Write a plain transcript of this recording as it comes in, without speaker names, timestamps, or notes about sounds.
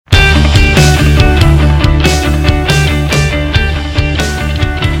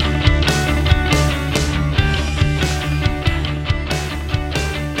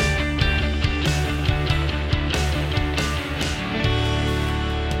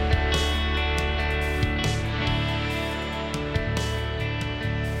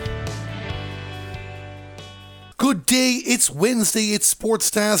Good day, it's Wednesday, it's Sports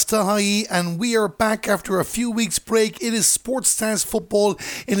Stars Taha'i, and we are back after a few weeks break. It is Sports Stars football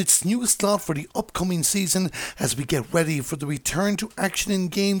in its new slot for the upcoming season as we get ready for the return to action in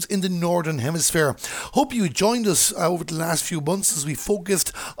games in the Northern Hemisphere. Hope you joined us over the last few months as we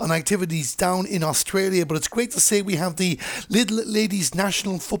focused on activities down in Australia, but it's great to say we have the Little Ladies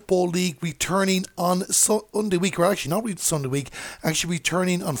National Football League returning on Sunday week, or actually not Sunday week, actually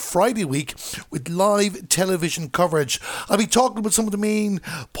returning on Friday week with live television coverage. I'll be talking about some of the main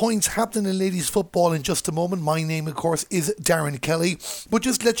points happening in ladies football in just a moment. My name, of course, is Darren Kelly, but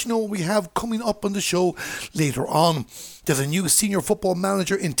just let you know what we have coming up on the show later on. There's a new senior football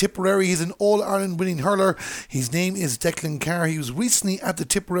manager in Tipperary. He's an All-Ireland winning hurler. His name is Declan Carr. He was recently at the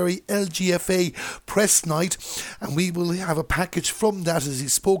Tipperary LGFA press night, and we will have a package from that as he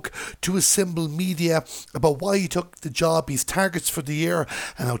spoke to assembled media about why he took the job, his targets for the year,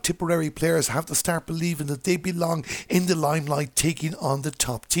 and how Tipperary players have to start believing that they belong in the limelight, taking on the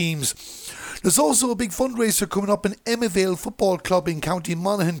top teams. There's also a big fundraiser coming up in Emmavale Football Club in County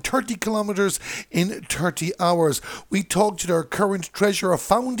Monaghan, 30 kilometres in 30 hours. We talked to their current treasurer,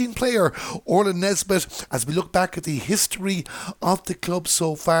 founding player Orla Nesbitt, as we look back at the history of the club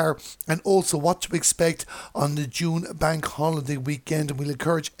so far and also what to expect on the June bank holiday weekend, and we'll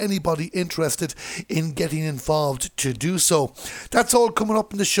encourage anybody interested in getting involved to do so. That's all coming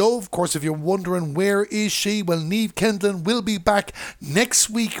up in the show. Of course, if you're wondering where is she, well, Niamh Kendlin will be back next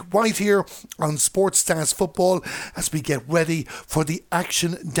week right here on Sports Stars Football as we get ready for the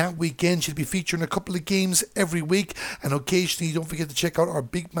action that weekend. She'll be featuring a couple of games every week, and occasionally don't forget to check out our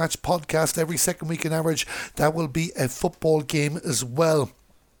Big Match podcast every second week on average. That will be a football game as well.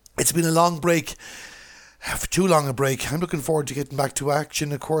 It's been a long break. For too long a break. I'm looking forward to getting back to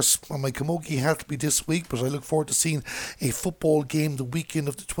action. Of course, my camogie had to be this week, but I look forward to seeing a football game the weekend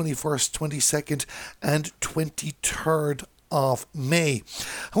of the 21st, 22nd and 23rd of May.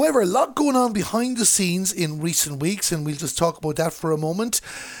 However, a lot going on behind the scenes in recent weeks, and we'll just talk about that for a moment.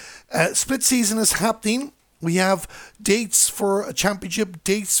 Split season is happening. We have dates for a championship,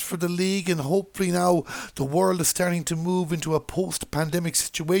 dates for the league, and hopefully now the world is starting to move into a post-pandemic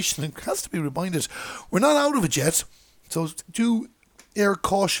situation. It has to be reminded, we're not out of it yet, so do air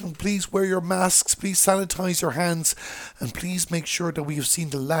caution. Please wear your masks, please sanitize your hands, and please make sure that we have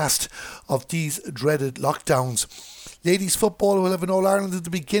seen the last of these dreaded lockdowns. Ladies football will have an All-Ireland at the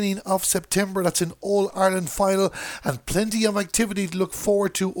beginning of September. That's an All-Ireland final and plenty of activity to look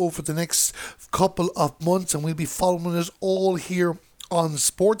forward to over the next couple of months, and we'll be following it all here on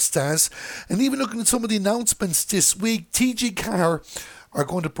Sports Stars. And even looking at some of the announcements this week, TG Carr are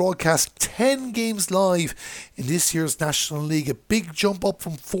going to broadcast 10 games live in this year's National League. A big jump up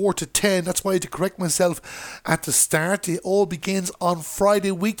from 4 to 10. That's why I had to correct myself at the start. It all begins on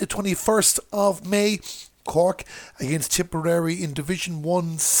Friday week, the 21st of May. Cork against Tipperary in Division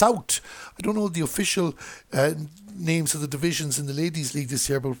 1 South. I don't know the official names of the divisions in the Ladies League this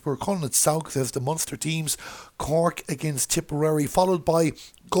year, but we're calling it South as the Munster teams. Cork against Tipperary, followed by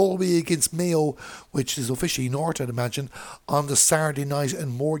Galway against Mayo, which is officially North, I'd imagine, on the Saturday night,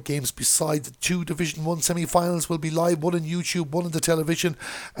 and more games beside the two Division 1 semi-finals will be live, one on YouTube, one on the television,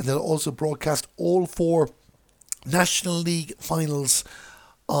 and they'll also broadcast all four National League finals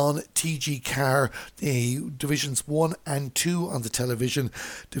on TG Carr, the Divisions 1 and 2 on the television,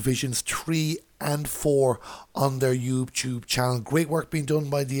 Divisions 3 and 4 on their YouTube channel. Great work being done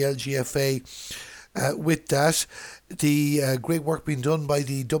by the LGFA with that. The great work being done by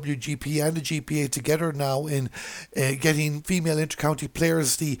the WGP and the GPA together now in getting female intercounty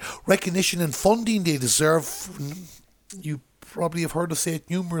players the recognition and funding they deserve. You probably have heard us say it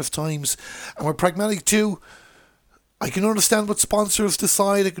numerous times, and we're pragmatic too. I can understand what sponsors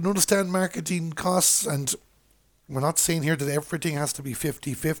decide, I can understand marketing costs, and we're not saying here that everything has to be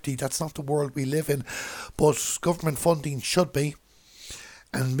 50-50. That's not the world we live in, but government funding should be.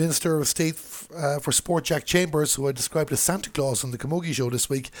 And Minister of State for Sport Jack Chambers, who I described as Santa Claus on the Camogie show this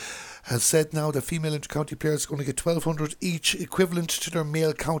week, has said now that female intercounty players are going to get $1,200 each, equivalent to their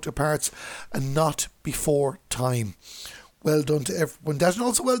male counterparts, and not before time. Well done to everyone that, and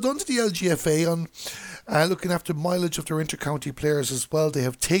also well done to the LGFA on looking after mileage of their intercounty players as well. They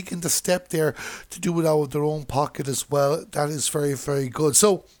have taken the step there to do it out of their own pocket as well. That is very, very good.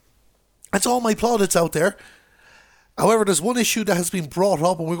 So that's all my plaudits out there. However, there's one issue that has been brought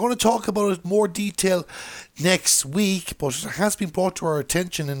up, and we're going to talk about it in more detail next week, but it has been brought to our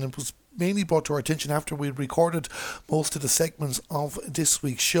attention, and it was mainly brought to our attention after we recorded most of the segments of this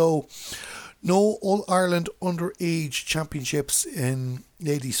week's show. No All-Ireland Underage Championships in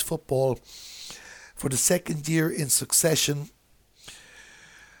ladies football for the second year in succession.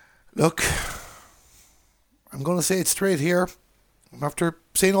 Look, I'm going to say it straight here. After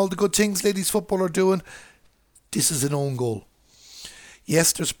saying all the good things ladies football are doing, this is an own goal.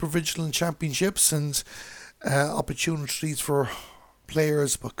 Yes, there's provincial and championships and opportunities for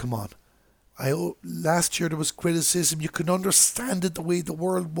players, but come on. Last year there was criticism. You could understand it the way the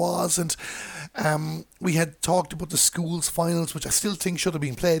world was, and we had talked about the schools finals, which I still think should have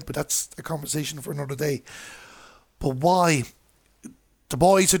been played, but that's a conversation for another day. But why? The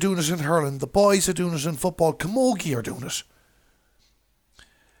boys are doing it in hurling, the boys are doing it in football, Camogie are doing it.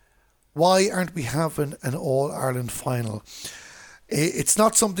 Why aren't we having an All-Ireland final? It's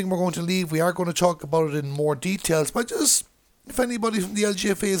not something we're going to leave. We are going to talk about it in more details, but just, if anybody from the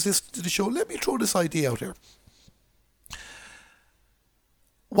LGFA is listening to the show, let me throw this idea out here.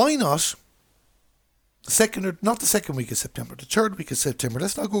 Why not not the second week of September, the third week of September?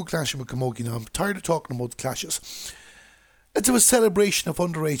 Let's not go clashing with Camogie now. I'm tired of talking about the clashes. Let's have a celebration of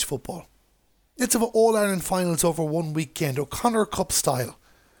underage football. Let's have an All-Ireland finals over one weekend, O'Connor Cup style.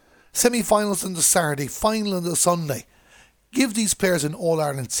 Semi-finals on the Saturday, final on the Sunday. Give these players an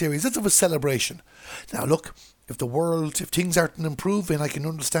All-Ireland series. Let's have a celebration. Now look, if things aren't improving, I can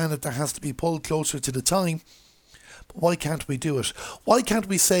understand that there has to be pulled closer to the time. But why can't we do it? Why can't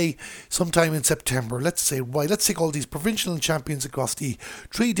we say sometime in September, let's take all these provincial champions across the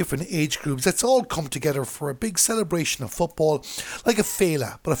 3 different age groups. Let's all come together for a big celebration of football, like a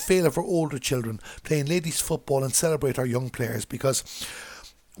Féile, but a Féile for older children, playing ladies football and celebrate our young players, because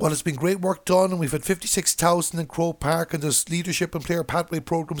well, it's been great work done, and we've had 56,000 in Croke Park, and there's leadership and player pathway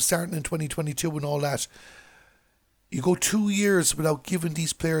programs starting in 2022 and all that. You go 2 years without giving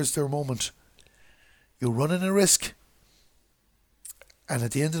these players their moment. You're running a risk. And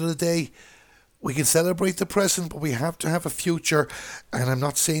at the end of the day, we can celebrate the present, but we have to have a future. And I'm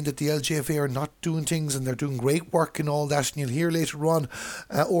not saying that the LGFA are not doing things, and they're doing great work and all that. And you'll hear later on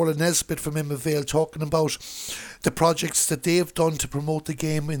Orla Nesbitt from Emma Vale talking about the projects that they've done to promote the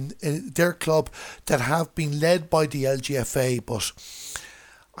game in their club that have been led by the LGFA. But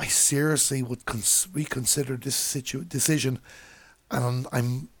I seriously would reconsider this decision,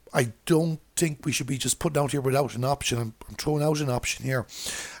 and I don't think we should be just putting out here without an option. I'm throwing out an option here.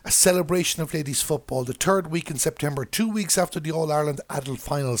 A celebration of ladies football, the third week in September, 2 weeks after the All-Ireland adult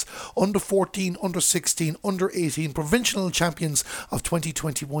finals. Under 14, under 16, under 18, provincial champions of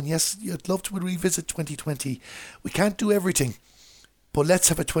 2021. Yes, I'd love to revisit 2020. We can't do everything, but let's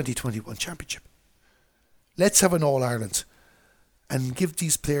have a 2021 championship. Let's have an All-Ireland and give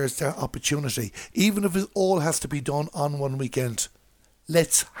these players their opportunity, even if it all has to be done on one weekend.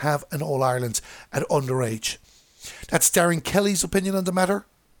 Let's have an All-Ireland at underage. That's Darren Kelly's opinion on the matter.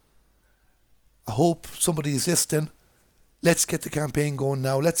 I hope somebody is listening. Let's get the campaign going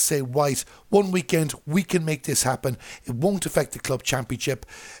now. Let's say, right, one weekend, we can make this happen. It won't affect the club championship.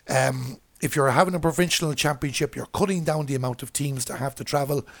 If you're having a provincial championship, you're cutting down the amount of teams that have to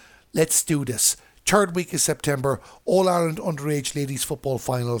travel. Let's do this. Third week of September, All-Ireland underage ladies football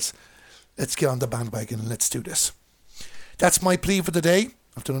finals. Let's get on the bandwagon and let's do this. That's my plea for the day.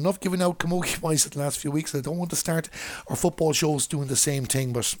 I've done enough giving out Camogie wise the last few weeks. I don't want to start our football shows doing the same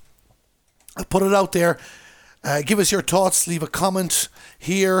thing, but I'll put it out there. Give us your thoughts. Leave a comment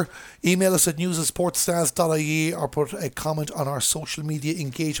here. Email us at news@sportstars.ie, or put a comment on our social media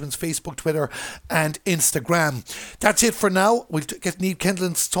engagements, Facebook, Twitter and Instagram. That's it for now. We'll get Niamh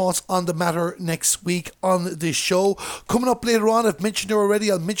Kendall's thoughts on the matter next week on this show. Coming up later on, I've mentioned her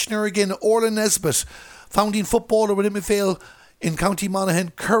already. I'll mention her again. Orla Nesbitt, founding footballer with Emma Vale in County Monaghan,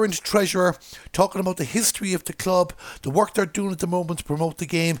 current treasurer, talking about the history of the club, the work they're doing at the moment to promote the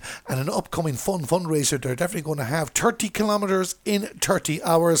game, and an upcoming fun fundraiser they're definitely going to have. 30 kilometres in 30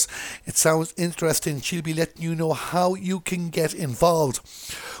 hours. It sounds interesting. She'll be letting you know how you can get involved.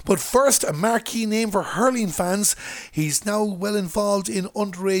 But first, a marquee name for hurling fans. He's now well involved in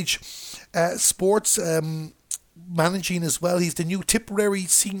underage sports, managing as well. He's the new Tipperary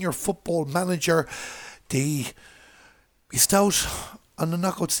senior football manager. He missed out on the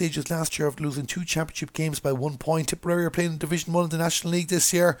knockout stages last year after losing 2 championship games by 1 point. Tipperary are playing in Division 1 of the National League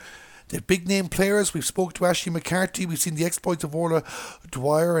this year. They're big name players. We've spoke to Ashley McCarthy. We've seen the exploits of Orla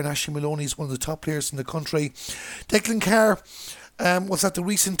Dwyer, and Ashley Maloney is one of the top players in the country. Declan Carr was at the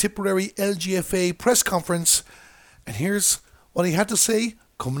recent Tipperary LGFA press conference, and here's what he had to say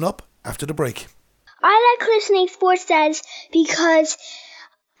coming up after the break. I like listening to Sports Dads because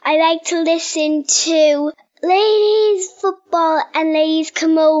I like to listen to ladies football and ladies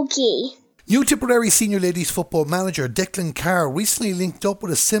camogie. New Tipperary senior ladies football manager Declan Carr recently linked up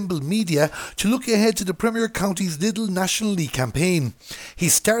with Assemble Media to look ahead to the Premier County's Lidl National League campaign. He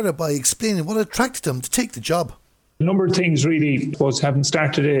started by explaining what attracted him to take the job. A number of things really was having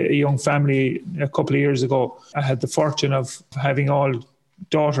started a young family a couple of years ago. I had the fortune of having all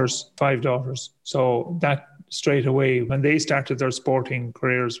daughters, 5 daughters. So that straight away, when they started their sporting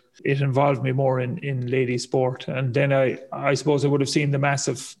careers, it involved me more in ladies sport. And then I suppose I would have seen the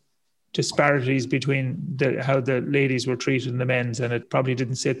massive disparities between how the ladies were treated and the men's, and it probably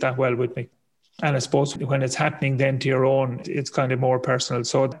didn't sit that well with me. And I suppose when it's happening then to your own, it's kind of more personal.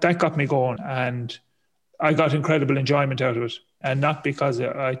 So that got me going, and I got incredible enjoyment out of it. And not because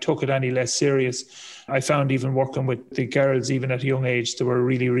I took it any less serious. I found even working with the girls, even at a young age, they were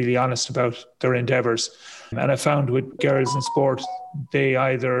really, really honest about their endeavours. And I found with girls in sport, they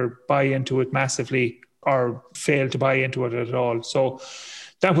either buy into it massively or fail to buy into it at all. So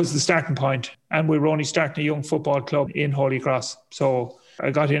that was the starting point. And we were only starting a young football club in Holy Cross. So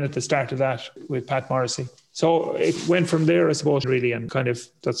I got in at the start of that with Pat Morrissey. So it went from there, I suppose, really, and kind of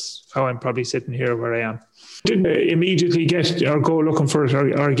that's how I'm probably sitting here where I am. Didn't immediately get or go looking for it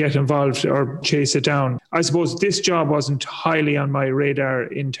or get involved or chase it down. I suppose this job wasn't highly on my radar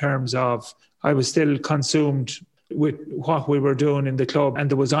in terms of I was still consumed with what we were doing in the club, and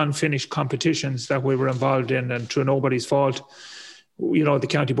there was unfinished competitions that we were involved in, and through nobody's fault. You know, the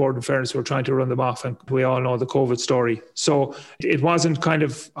county board, in fairness, were trying to run them off, and we all know the COVID story. So it wasn't kind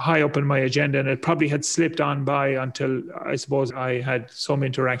of high up on my agenda, and it probably had slipped on by until I suppose I had some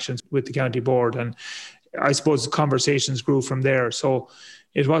interactions with the county board, and I suppose conversations grew from there. So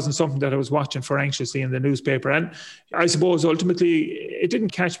it wasn't something that I was watching for anxiously in the newspaper. And I suppose ultimately it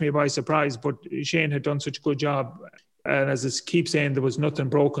didn't catch me by surprise, but Shane had done such a good job. And as I keep saying, there was nothing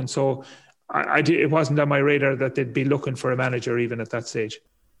broken. So it wasn't on my radar that they'd be looking for a manager even at that stage.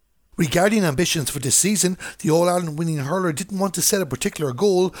 Regarding ambitions for this season, the All-Ireland winning hurler didn't want to set a particular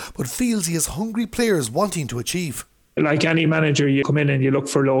goal, but feels he has hungry players wanting to achieve. Like any manager, you come in and you look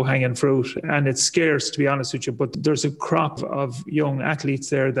for low-hanging fruit, and it's scarce, to be honest with you, but there's a crop of young athletes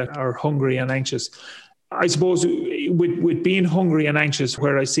there that are hungry and anxious. I suppose with being hungry and anxious,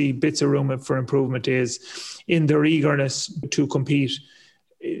 where I see bits of room for improvement is in their eagerness to compete.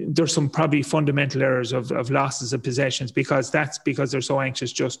 There's some probably fundamental errors of losses of possessions because they're so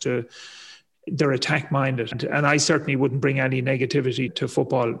anxious just to, they're attack minded. And I certainly wouldn't bring any negativity to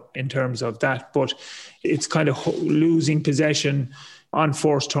football in terms of that, but it's kind of losing possession,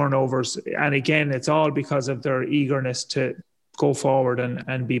 unforced turnovers. And again, it's all because of their eagerness to go forward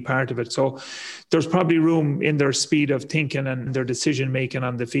and be part of it. So there's probably room in their speed of thinking and their decision making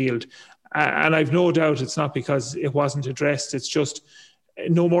on the field. And I've no doubt it's not because it wasn't addressed. It's just,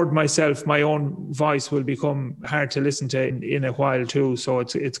 no more than myself, my own voice will become hard to listen to in a while too. So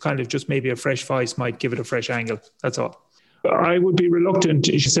it's kind of just maybe a fresh voice might give it a fresh angle. That's all. I would be reluctant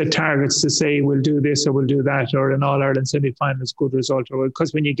to set targets to say we'll do this or we'll do that, or an All-Ireland semi-final is a good result, or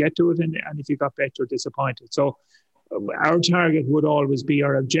because when you get to it and if you got better, disappointed. So our target would always be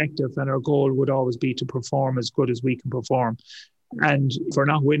our objective, and our goal would always be to perform as good as we can perform. And if we're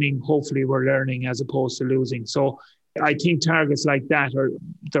not winning, hopefully we're learning as opposed to losing. So I think targets like that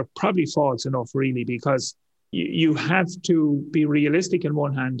they're probably false enough, really, because you have to be realistic in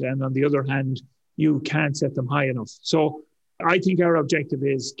one hand, and on the other hand, you can't set them high enough. So I think our objective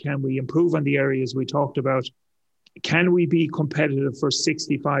is, can we improve on the areas we talked about? Can we be competitive for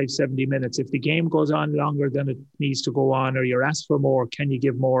 65, 70 minutes? If the game goes on longer than it needs to go on, or you're asked for more, can you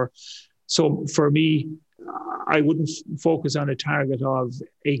give more? So for me, I wouldn't focus on a target of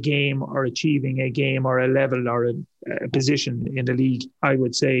a game or achieving a game or a level or a position in the league. I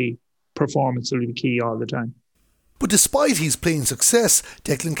would say performance will be key all the time. But despite his playing success,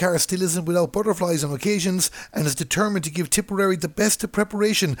 Declan Carr still isn't without butterflies on occasions and is determined to give Tipperary the best of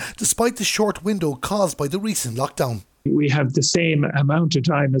preparation despite the short window caused by the recent lockdown. We have the same amount of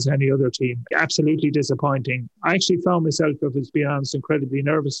time as any other team. Absolutely disappointing. I actually found myself, if it's being honest, incredibly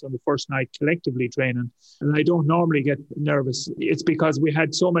nervous on the first night collectively training. And I don't normally get nervous. It's because we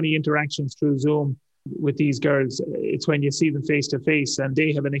had so many interactions through Zoom with these girls. It's when you see them face to face and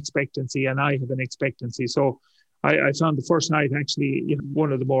they have an expectancy and I have an expectancy. So I found the first night actually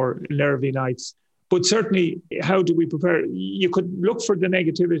one of the more nervy nights. But certainly, how do we prepare? You could look for the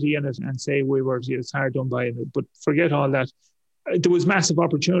negativity in it and say it's hard done by it, but forget all that. There was massive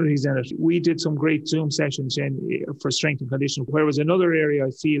opportunities in it. We did some great Zoom sessions for strength and conditioning, where was another area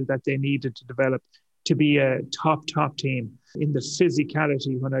I feel that they needed to develop to be a top team in the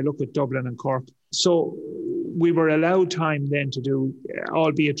physicality when I look at Dublin and Cork. So we were allowed time then to do,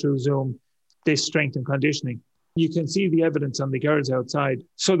 albeit through Zoom, this strength and conditioning. You can see the evidence on the girls outside.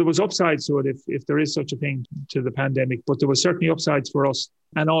 So there was upsides to it if there is such a thing to the pandemic, but there was certainly upsides for us.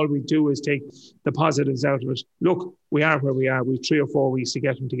 And all we do is take the positives out of it. Look, we are where we are. We've 3 or 4 weeks to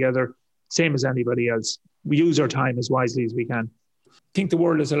get them together, same as anybody else. we use our time as wisely as we can. I think the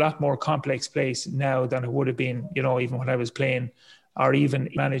world is a lot more complex place now than it would have been, even when I was playing or even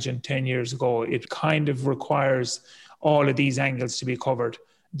managing 10 years ago. It kind of requires all of these angles to be covered.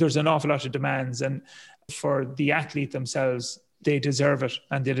 There's an awful lot of demands, and for the athlete themselves, they deserve it,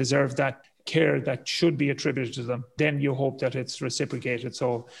 and they deserve that care that should be attributed to them. Then you hope that it's reciprocated.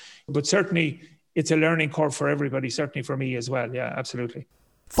 So, but certainly it's a learning curve for everybody, certainly for me as well. Yeah, absolutely.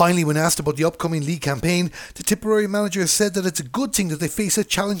 Finally, when asked about the upcoming league campaign, the Tipperary manager said that it's a good thing that they face a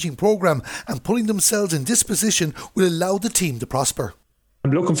challenging programme, and putting themselves in this position will allow the team to prosper.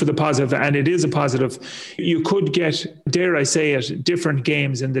 I'm looking for the positive, and it is a positive. You could get, dare I say it, different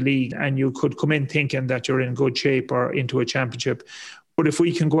games in the league, and you could come in thinking that you're in good shape or into a championship. But if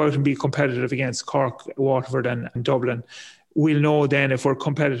we can go out and be competitive against Cork, Waterford and Dublin, we'll know then if we're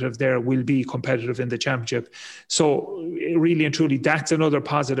competitive there, we'll be competitive in the championship. So really and truly, that's another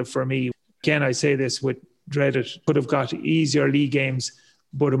positive for me. Again, I say this with dread, it could have got easier league games,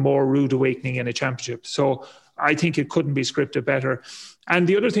 but a more rude awakening in a championship. So I think it couldn't be scripted better. And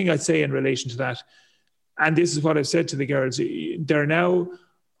the other thing I'd say in relation to that, and this is what I've said to the girls, they're now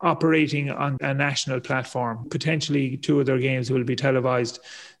operating on a national platform. Potentially 2 of their games will be televised.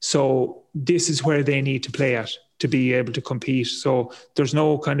 So this is where they need to play at to be able to compete. So there's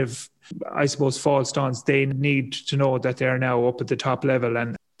no kind of, I suppose, false dawns. They need to know that they're now up at the top level,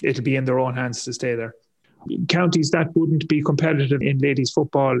 and it'll be in their own hands to stay there. Counties that wouldn't be competitive in ladies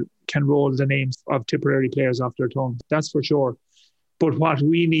football can roll the names of Tipperary players off their tongue. That's for sure. But what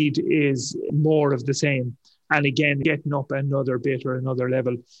we need is more of the same. And again, getting up another bit or another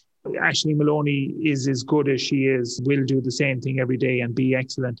level. Aisling Maloney is as good as she is, will do the same thing every day and be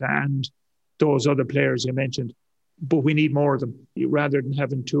excellent. And those other players you mentioned. But we need more of them rather than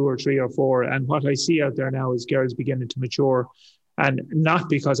having 2 or 3 or 4. And what I see out there now is girls beginning to mature. And not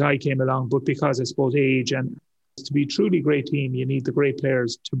because I came along, but because I suppose age. And to be a truly great team, you need the great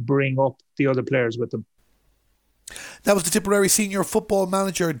players to bring up the other players with them. That was the Tipperary senior football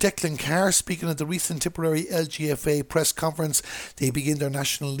manager Declan Carr speaking at the recent Tipperary LGFA press conference. They begin their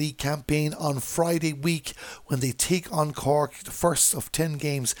National League campaign on Friday week when they take on Cork, the first of 10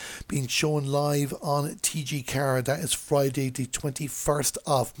 games being shown live on TG Carr. That is Friday the 21st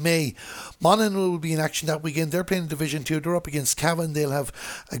of May. Monaghan will be in action that weekend. They're playing in Division 2. They're up against Cavan. They'll have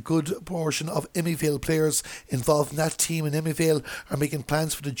a good portion of Emmyvale players involved in that team, and Emmyvale are making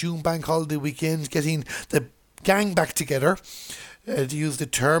plans for the June bank holiday weekend, getting the gang back together, to use the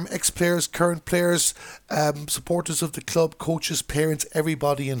term. Ex-players, current players, supporters of the club, coaches, parents,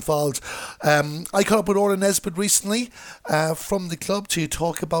 everybody involved. I caught up with Orla Nesbitt recently from the club to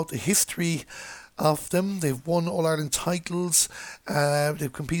talk about the history of them. They've won All-Ireland titles,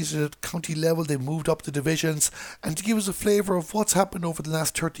 they've competed at county level, they've moved up the divisions, and to give us a flavour of what's happened over the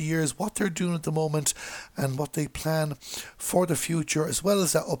last 30 years, what they're doing at the moment and what they plan for the future, as well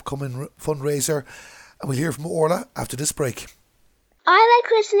as that upcoming fundraiser. And we'll hear from Orla after this break. I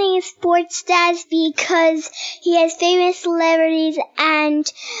like listening to Sports Dads because he has famous celebrities and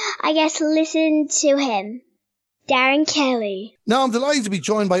I get to listen to him. Darren Kelly. Now I'm delighted to be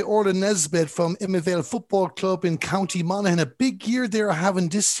joined by Orla Nesbitt from Emmyvale Football Club in County Monaghan. A big year they're having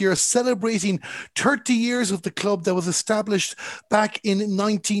this year, celebrating 30 years of the club that was established back in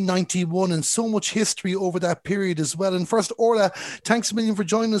 1991, and so much history over that period as well. And first, Orla, thanks a million for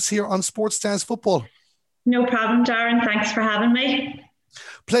joining us here on Sports Dads Football. No problem, Darren. Thanks for having me.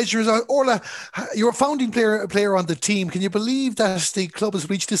 Pleasure. Orla, you're a founding player on the team. Can you believe that the club has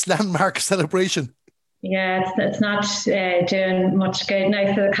reached this landmark celebration? Yeah, it's not doing much good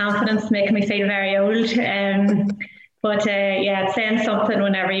now for the confidence, making me feel very old. But it's saying something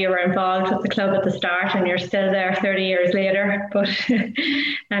whenever you were involved with the club at the start and you're still there 30 years later. But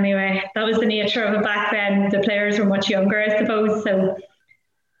anyway, that was the nature of it back then. The players were much younger, I suppose. So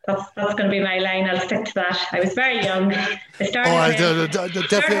that's going to be my line. I'll stick to that. I was very young. I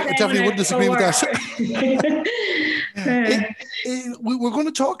definitely wouldn't disagree with that. We're going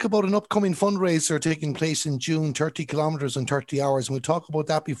to talk about an upcoming fundraiser taking place in June, 30 kilometres in 30 hours, and we'll talk about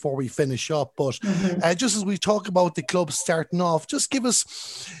that before we finish up. But just as we talk about the club starting off, just give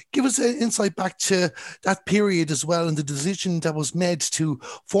us an insight back to that period as well, and the decision that was made to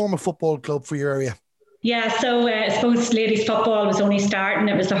form a football club for your area. Yeah, so I suppose ladies football was only starting.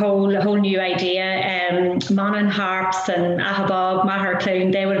 It was a whole new idea. Monaghan Harps and Ahabog, Maher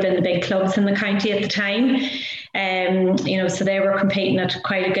Clune, they would have been the big clubs in the county at the time. So they were competing at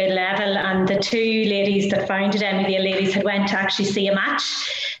quite a good level. And the 2 ladies that founded Emmyvale Ladies had went to actually see a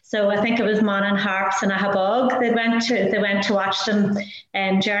match. So I think it was Monaghan Harps and Ahabog. They went to watch them.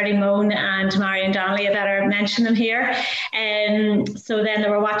 Geraldine Moan and Marion Donnelly, I better mention them here. So then they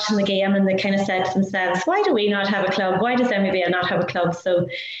were watching the game and they kind of said to themselves, why do we not have a club? Why does MEVL not have a club? So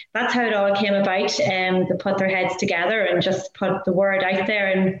that's how it all came about. They put their heads together and just put the word out there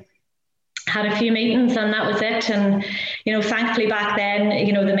and had a few meetings, and that was it. And thankfully back then,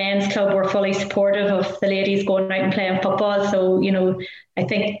 the men's club were fully supportive of the ladies going out and playing football. So I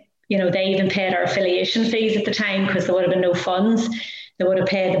think they even paid our affiliation fees at the time, because there would have been no funds. They would have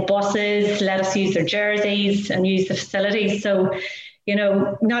paid the buses, let us use their jerseys and use the facilities. So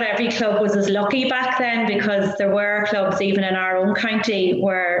not every club was as lucky back then, because there were clubs even in our own county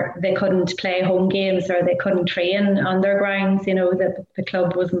where they couldn't play home games or they couldn't train on their grounds. The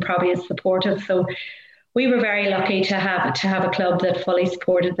club wasn't probably as supportive. So we were very lucky to have a club that fully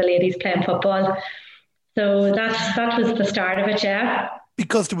supported the ladies playing football. So that was the start of it, yeah.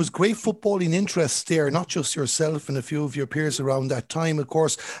 Because there was great footballing interest there, not just yourself and a few of your peers around that time. Of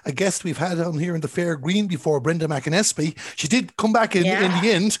course, a guest we've had on here in the Fair Green before, Brenda McInespy. She did come back in the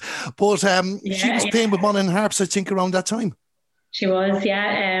end, but she was playing with Monaghan Harps, I think, around that time. She was,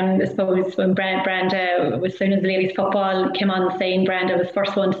 yeah. I suppose when Brenda, as soon as the ladies' football came on the scene, Brenda was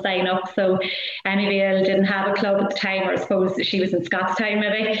first one to sign up. So MEVL didn't have a club at the time, or I suppose she was in Scottstown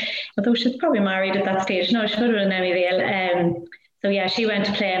maybe, although she was probably married at that stage. No, she would have been in MEVL. So yeah, she went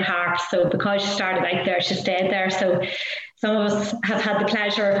to play in Harps. So because she started out there, she stayed there. So some of us have had the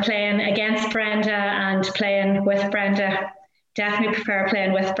pleasure of playing against Brenda and playing with Brenda. Definitely prefer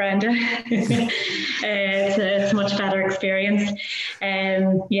playing with Brenda. It's a much better experience.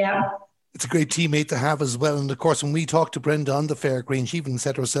 Yeah. It's a great teammate to have as well. And of course, when we talked to Brenda on the Fair Green, she even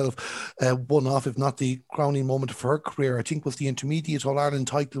said herself one off, if not the crowning moment of her career, I think was the intermediate All-Ireland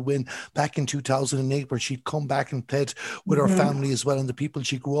title win back in 2008, where she'd come back and played with her family as well and the people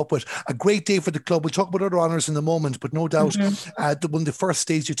she grew up with. A great day for the club. We'll talk about other honours in a moment, but no doubt one of the first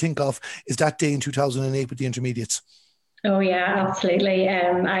days you think of is that day in 2008 with the intermediates. Oh yeah, absolutely.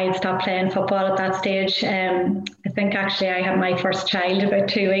 I had stopped playing football at that stage. I think actually I had my first child about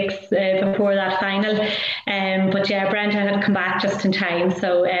 2 weeks before that final. But yeah, Brenda had come back just in time.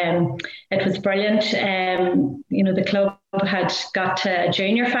 So it was brilliant. The club had got to a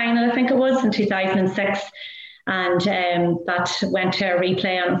junior final, I think it was, in 2006. And that went to a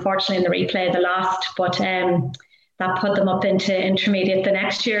replay. And unfortunately in the replay, they lost. But that put them up into intermediate the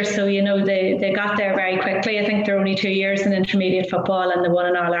next year. So, they got there very quickly. I think they're only 2 years in intermediate football and they won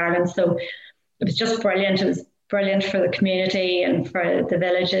in All-Ireland. So it was just brilliant. It was brilliant for the community and for the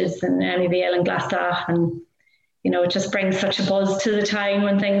villages and MEVL and Glasgow. And, it just brings such a buzz to the town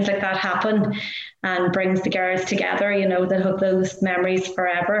when things like that happen and brings the girls together, that have those memories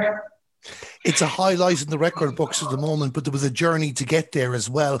forever. It's a highlight in the record books at the moment, but there was a journey to get there as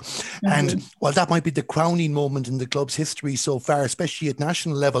well. And while that might be the crowning moment in the club's history so far, especially at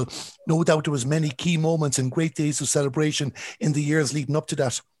national level, no doubt there was many key moments and great days of celebration in the years leading up to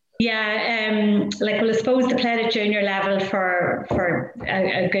that. Yeah, I suppose they played at junior level for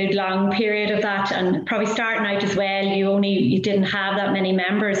a good long period of that, and probably starting out as well, you didn't have that many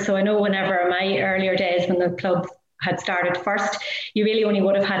members. So I know whenever in my earlier days when the club had started first, you really only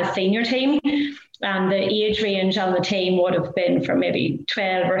would have had a senior team, and the age range on the team would have been from maybe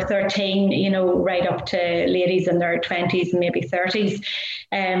 12 or 13, right up to ladies in their 20s and maybe 30s.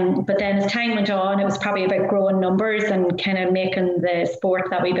 But then as time went on, it was probably about growing numbers and kind of making the sport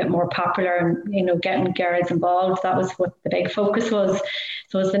that wee bit more popular and, getting girls involved. That was what the big focus was.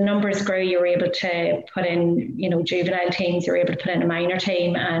 So as the numbers grew, you were able to put in, juvenile teams, you were able to put in a minor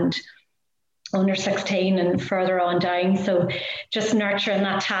team and under 16 and further on down. So just nurturing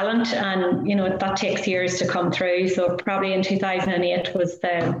that talent, and that takes years to come through. So probably in 2008 was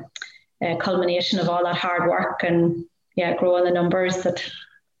the culmination of all that hard work and growing the numbers.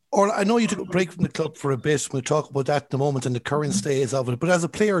 Or I know you took a break from the club for a bit. We'll talk about that in a moment and the current status of it. But as a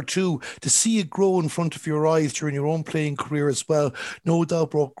player too, to see it grow in front of your eyes during your own playing career as well, no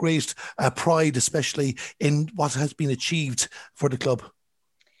doubt brought great pride, especially in what has been achieved for the club.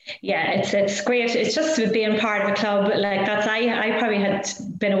 Yeah, it's great. It's just being part of a club like that. I probably had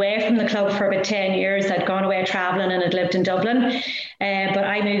been away from the club for about 10 years. I'd gone away travelling and had lived in Dublin. But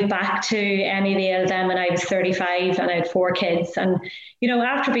I moved back to MEVL then when I was 35 and I had 4 kids. And,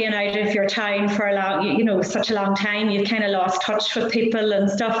 after being out of your town for such a long time, you've kind of lost touch with people and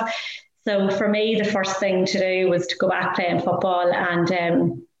stuff. So for me, the first thing to do was to go back playing football,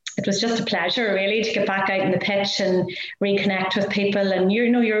 and it was just a pleasure really to get back out in the pitch and reconnect with people. And you're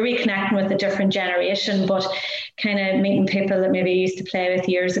reconnecting with a different generation, but kind of meeting people that maybe you used to play with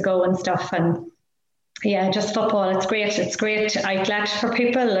years ago and stuff. And yeah, just football. It's great. It's great outlet for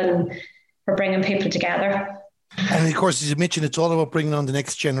people and for bringing people together. And of course, as you mentioned, it's all about bringing on the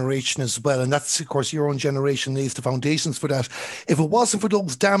next generation as well. And that's, of course, your own generation lays the foundations for that. If it wasn't for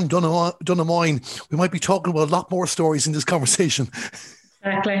those damn Donaghmoyne, we might be talking about a lot more stories in this conversation.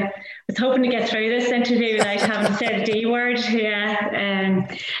 Exactly. I was hoping to get through this interview without having said the D word. Yeah.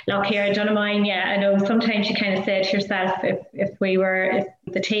 Look here, Donaghmoyne. Yeah, I know sometimes you kind of say to yourself, if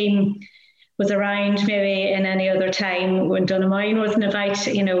the team was around maybe in any other time when Donaghmoyne wasn't about,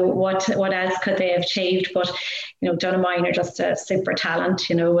 what else could they have achieved? But, Donaghmoyne are just a super talent,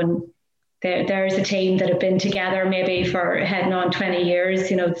 and there's a team that have been together maybe for heading on 20 years,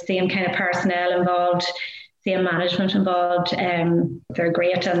 the same kind of personnel involved, same management involved. They're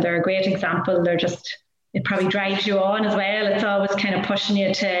great and they're a great example. It probably drives you on as well. It's always kind of pushing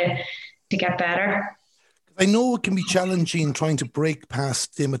you to get better. I know it can be challenging trying to break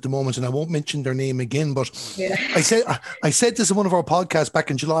past them at the moment, and I won't mention their name again, but yeah. I said this in one of our podcasts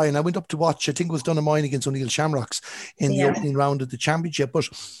back in July, and I went up to watch, I think it was Donaghmoyne against O'Neill Shamrocks in the opening round of the championship, but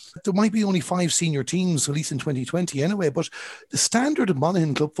there might be only 5 senior teams, at least in 2020 anyway, but the standard of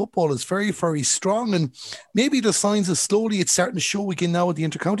Monaghan club football is very, very strong, and maybe the signs of slowly it's starting to show again now with the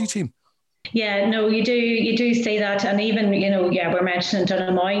inter-county team. Yeah, no, you do say that, and even we're mentioning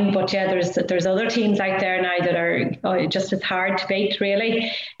Donaghmoyne, but yeah, there's other teams out there now that are just as hard to beat,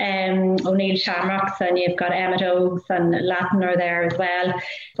 really. O'Neill Shamrocks, and you've got Emmett Oaks and Latin are there as well.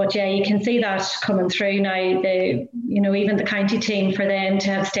 But yeah, you can see that coming through now. Even the county team, for them to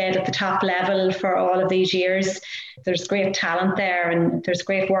have stayed at the top level for all of these years, there's great talent there, and there's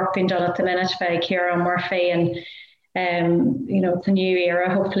great work being done at the minute by Ciara Murphy and. It's a new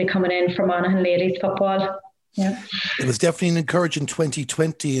era hopefully coming in for Monaghan ladies football. Yeah, it was definitely an encouraging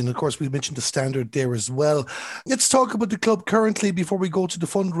 2020, and of course we mentioned the standard there as well. Let's talk about the club currently before we go to the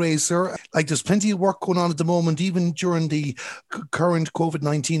fundraiser. There's plenty of work going on at the moment, even during the current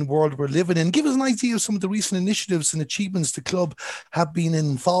COVID-19 world we're living in. Give us an idea of some of the recent initiatives and achievements the club have been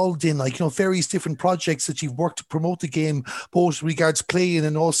involved in, various different projects that you've worked to promote the game, both in regards playing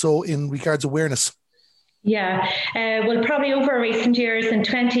and also in regards awareness. Yeah, well, probably over recent years, in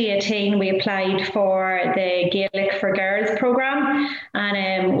 2018, we applied for the Gaelic for Girls programme,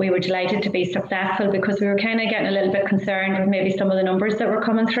 and we were delighted to be successful because we were kind of getting a little bit concerned with maybe some of the numbers that were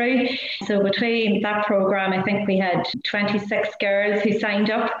coming through. So between that programme, I think we had 26 girls who signed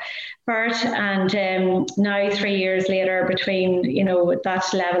up for it, and now 3 years later, between that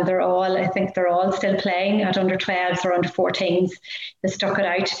level, I think they're all still playing at under 12s or under 14s. They stuck it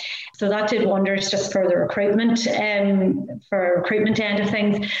out, so that did wonders just for the recruitment end of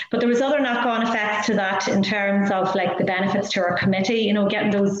things. But there was other knock-on effects to that in terms of the benefits to our committee.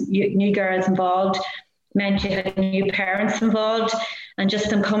 Getting those new girls involved meant you had new parents involved, and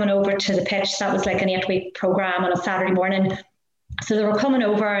just them coming over to the pitch. That was like an 8-week programme on a Saturday morning. So they were coming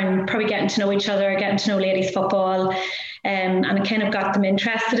over and probably getting to know each other, getting to know ladies football, and it kind of got them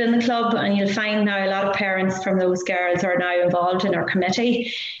interested in the club. And you'll find now a lot of parents from those girls are now involved in our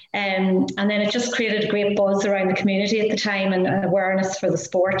committee. And then it just created a great buzz around the community at the time and awareness for the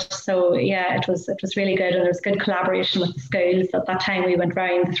sport. So yeah, it was really good, and there was good collaboration with the schools. At that time we went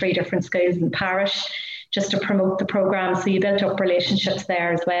round the 3 different schools in the parish just to promote the programme. So you built up relationships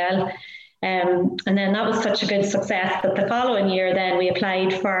there as well. And then that was such a good success that the following year then we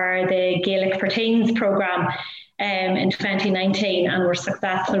applied for the Gaelic for Teens programme in 2019, and were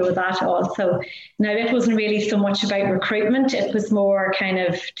successful with that also. Now, it wasn't really so much about recruitment, it was more kind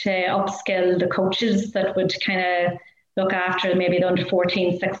of to upskill the coaches that would kind of look after maybe the under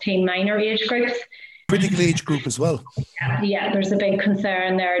 14, 16 minor age groups. Critical age group as well. Yeah, there's a big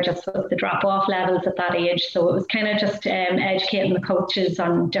concern there just with the drop-off levels at that age. So it was kind of just educating the coaches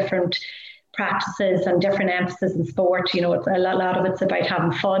on different practices and different emphasis in sport. A lot of it's about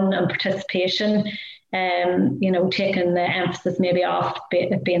having fun and participation, taking the emphasis maybe off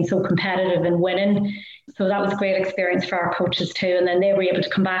being so competitive and winning. So that was a great experience for our coaches too. And then they were able to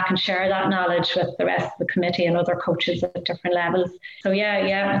come back and share that knowledge with the rest of the committee and other coaches at different levels. So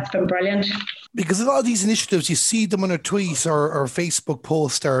yeah, it's been brilliant. Because a lot of these initiatives, you see them on a tweet or Facebook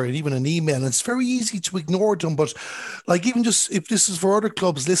post or even an email, and it's very easy to ignore them. But even just if this is for other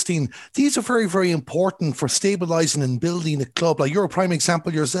clubs listening, these are very, very important for stabilising and building a club. You're a prime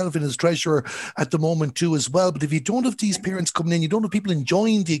example yourself and as treasurer at the moment too as well. But if you don't have these parents coming in, you don't have people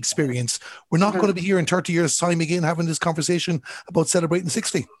enjoying the experience, we're not going to be here in 30 years' time again having this conversation about celebrating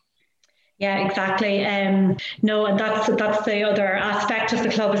 60. Yeah, exactly. No, and that's the other aspect of the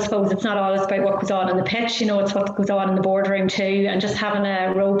club. I suppose it's not always about what goes on in the pitch. It's what goes on in the boardroom too, and just having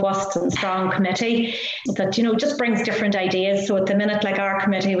a robust and strong committee that just brings different ideas. So at the minute, like our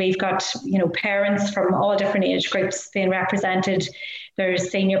committee, we've got parents from all different age groups being represented. There's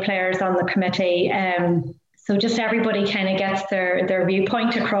senior players on the committee, so just everybody kind of gets their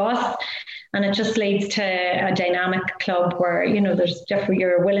viewpoint across. And it just leads to a dynamic club where, there's different,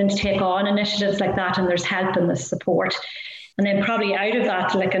 you're willing to take on initiatives like that, and there's help and there's support. And then probably out of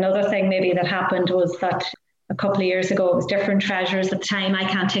that, like another thing maybe that happened was that a couple of years ago, it was different treasurers at the time. I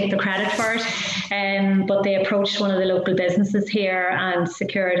can't take the credit for it. But they approached one of the local businesses here and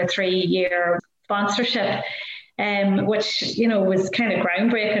secured a 3-year sponsorship. Which was kind of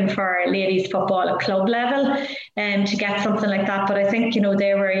groundbreaking for ladies football at club level, to get something like that. But I think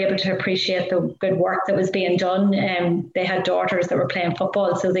they were able to appreciate the good work that was being done. They had daughters that were playing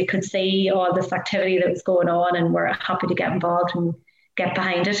football, so they could see all this activity that was going on, and were happy to get involved and get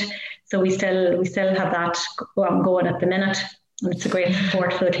behind it. So we still have that going at the minute, and it's a great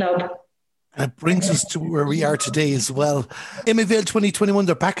support for the club. And it brings us to where we are today as well. Emmyvale 2021,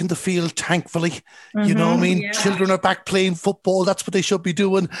 they're back in the field, thankfully. You know what I mean? Yeah. Children are back playing football. That's what they should be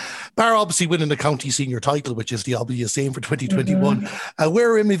doing. Bar obviously winning the county senior title, which is the obvious aim for 2021.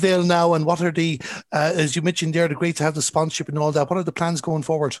 Where are Emmyvale now, and what are the, as you mentioned there, the great to have the sponsorship and all that. What are the plans going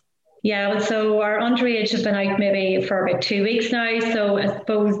forward? Yeah, so our underage have been out maybe for about 2 weeks now. So I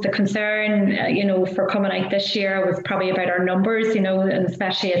suppose the concern, for coming out this year was probably about our numbers, and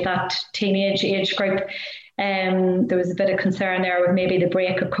especially at that teenage age group. There was a bit of concern there with maybe the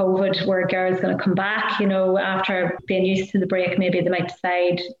break of COVID, where girls going to come back, after being used to the break, maybe they might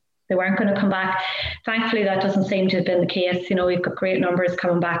decide they weren't going to come back. Thankfully, that doesn't seem to have been the case. We've got great numbers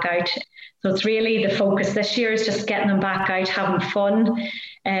coming back out. So it's really the focus this year is just getting them back out, having fun,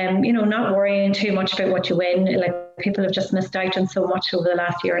 not worrying too much about what you win. Like, people have just missed out on so much over the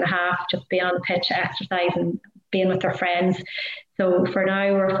last year and a half, just being on the pitch, exercising, being with their friends. So for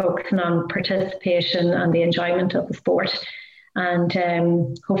now, we're focusing on participation and the enjoyment of the sport. And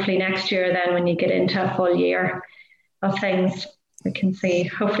hopefully next year, then when you get into a full year of things, we can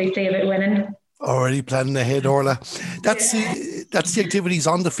hopefully see a bit winning. Already planning ahead, Orla. That's the activities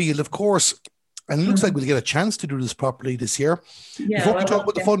on the field, of course. And it looks like we'll get a chance to do this properly this year. Yeah, before we talk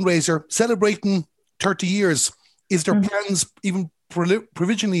about the fundraiser, celebrating 30 years, is there plans even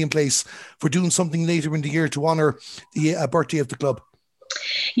provisionally in place for doing something later in the year to honour the birthday of the club?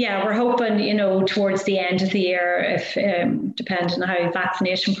 Yeah, we're hoping, towards the end of the year, if depending on how the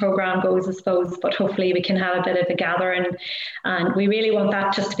vaccination programme goes, I suppose, but hopefully we can have a bit of a gathering, and we really want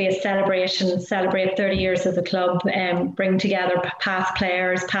that just to be a celebration, celebrate 30 years of the club, bring together past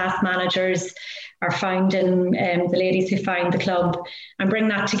players, past managers, our founding, the ladies who found the club, and bring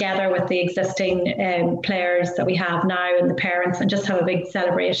that together with the existing players that we have now and the parents, and just have a big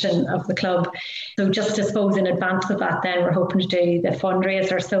celebration of the club. So just I suppose in advance of that, then we're hoping to do the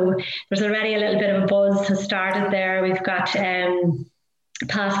fundraiser. So there's already a little bit of a buzz has started there. We've got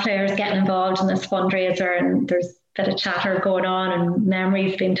past players getting involved in this fundraiser, and there's a bit of chatter going on and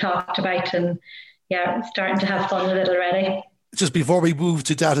memories being talked about, and yeah, starting to have fun with it already. Just before we move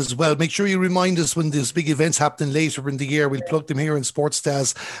to that as well, make sure you remind us when there's big events happening later in the year. We'll plug them here in Sports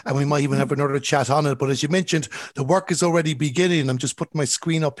Stars, and we might even have another chat on it. But as you mentioned, the work is already beginning. I'm just putting my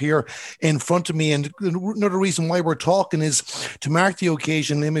screen up here in front of me. And another reason why we're talking is to mark the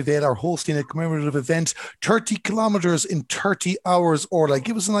occasion, Emmyvale are hosting a commemorative event, 30 kilometres in 30 hours. Orla,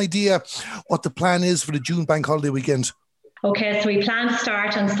 give us an idea what the plan is for the June bank holiday weekend. Okay, so we plan to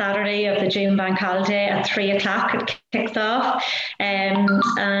start on Saturday of the June bank holiday at 3:00. It kicks off, and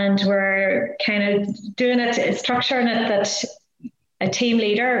we're kind of doing it, structuring it that a team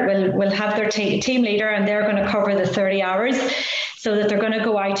leader will have their team leader, and they're going to cover the 30 hours, so that they're going to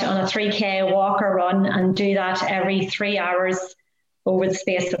go out on a 3K walk or run and do that every 3 hours over the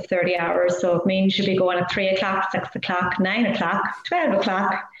space of 30 hours. So it means you'll be going at 3:00, 6:00, 9:00,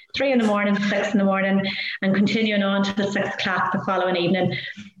 12:00, 3 in the morning, 6 in the morning, and continuing on to the 6:00 the following evening.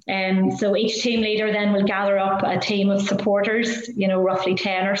 So each team leader then will gather up a team of supporters, roughly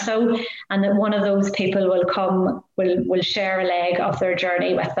 10 or so, and then one of those people will share a leg of their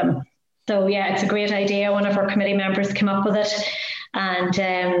journey with them. So yeah, it's a great idea. One of our committee members came up with it, and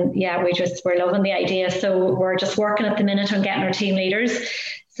we're loving the idea. So we're just working at the minute on getting our team leaders.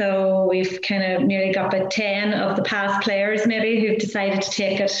 So we've kind of nearly got about 10 of the past players maybe who've decided to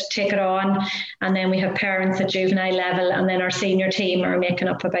take it on. And then we have parents at juvenile level, and then our senior team are making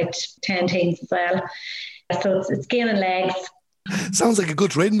up about 10 teams as well. So it's gaining legs. Sounds like a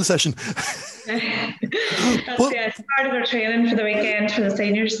good training session. It's part of their training for the weekend for the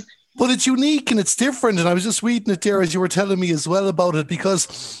seniors. But it's unique and it's different. And I was just reading it there as you were telling me as well about it,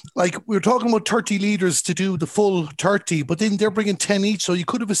 because like we were talking about 30 leaders to do the full 30, but then they're bringing 10 each. So you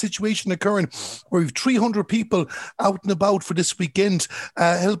could have a situation occurring where we've 300 people out and about for this weekend,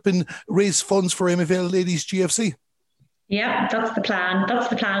 helping raise funds for MFL Ladies GFC. Yeah, that's the plan.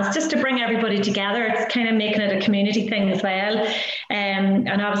 It's just to bring everybody together. It's kind of making it a community thing as well. And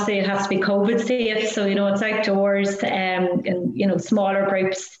obviously it has to be COVID safe. So, it's outdoors and, smaller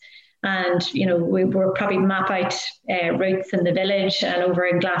groups. And, we'll probably map out routes in the village and over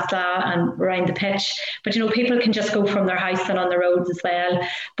in Glasgow and around the pitch. But, people can just go from their house and on the roads as well.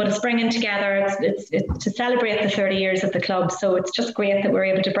 But it's bringing together, it's to celebrate the 30 years of the club. So it's just great that we're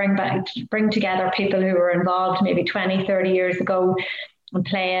able to bring together people who were involved maybe 20, 30 years ago and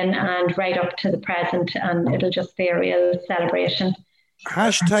playing and right up to the present. And it'll just be a real celebration.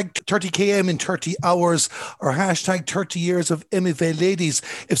 Hashtag 30km in 30 hours or hashtag 30 years of MFA Ladies.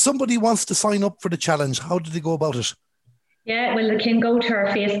 If somebody wants to sign up for the challenge, how do they go about it? Yeah, well, they can go to our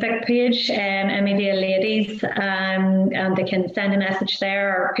Facebook page, MFA Ladies, and they can send a message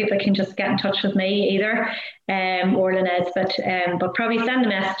there, or people can just get in touch with me either, Orla Nesbitt, but probably send a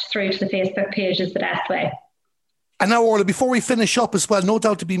message through to the Facebook page is the best way. And now, Orla, before we finish up as well, no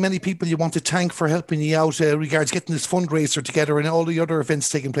doubt to be many people you want to thank for helping you out regards getting this fundraiser together and all the other events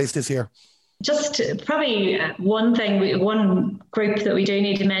taking place this year. Just probably one group that we do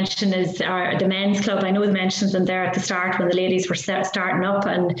need to mention is the men's club. I know we mentioned them there at the start when the ladies were starting up,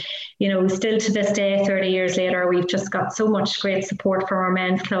 and still to this day, 30 years later, we've just got so much great support from our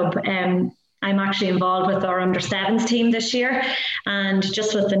men's club. I'm actually involved with our under-7s team this year, and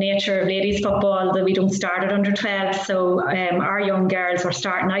just with the nature of ladies football that we don't start at under-12, so our young girls were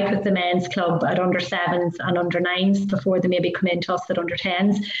starting out with the men's club at under-7s and under-9s before they maybe come into us at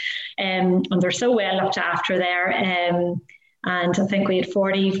under-10s, and they're so well looked after there. And I think we had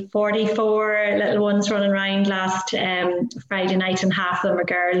 44 little ones running around last Friday night, and half of them are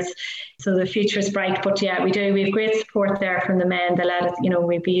girls. So the future is bright. But yeah, we have great support there from the men. They let us,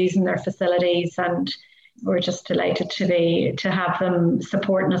 we'd be using their facilities, and we're just delighted to have them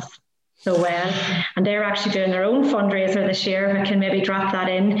supporting us so well. And they're actually doing their own fundraiser this year. I can maybe drop that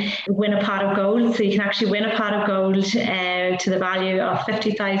in, win a pot of gold. So you can actually win a pot of gold to the value of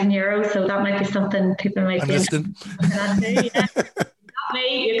 €50,000. So that might be something people might be interested in.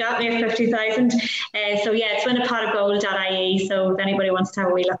 You got me at 50,000. So yeah, it's winapotofgold.ie. So if anybody wants to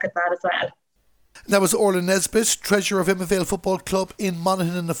have a wee look at that as well. That was Orla Nesbitt, treasurer of MFL Football Club in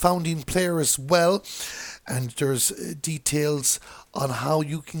Monaghan and a founding player as well. And there's details on how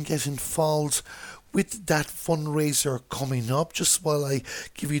you can get involved with that fundraiser coming up. Just while I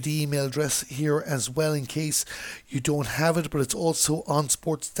give you the email address here as well in case you don't have it, but it's also on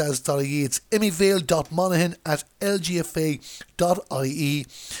sportsstars.ie. It's emmyvale.monaghan@lgfa.ie.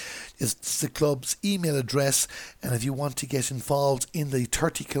 It's the club's email address, and if you want to get involved in the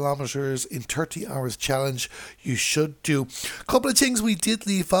 30 kilometres in 30 hours challenge, you should do. A couple of things we did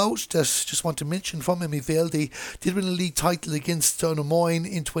leave out that I just want to mention from Emmyvale. They did win a league title against Donaghmoyne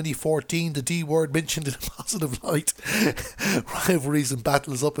in 2014. The D word mentioned in a positive light. Rivalries and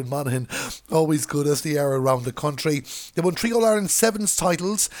battles up in Monaghan, always good as they are around the country. They won 3 All-Ireland 7s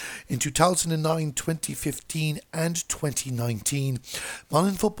titles in 2009, 2015 and 2019.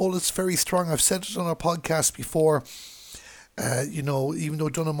 Monaghan football is very strong. I've said it on our podcast before. Even though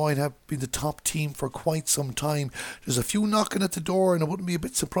Donaghmoyne have been the top team for quite some time, there's a few knocking at the door, and I wouldn't be a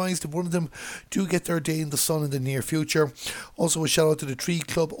bit surprised if one of them do get their day in the sun in the near future. Also a shout out to the 3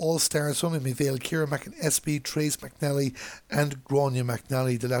 club all-stars from Emmyvale, Ciara McInespy, Trace McNally and Grania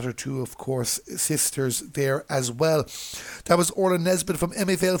McNally, the latter two of course sisters there as well. That was Orla Nesbitt from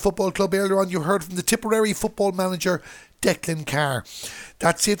Emmyvale Football Club. Earlier on you heard from the Tipperary football manager Declan Carr.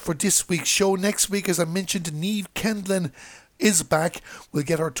 That's it for this week's show. Next week, as I mentioned, Niamh Kendlin is back. We'll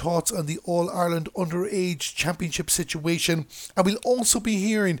get our thoughts on the All-Ireland Underage Championship situation, and we'll also be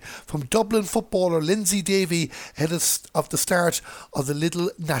hearing from Dublin footballer Lindsay Davey ahead of the start of the Little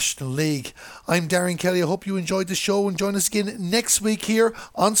National League. I'm Darren Kelly. I hope you enjoyed the show, and join us again next week here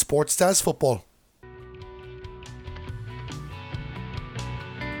on Sports Stars Football.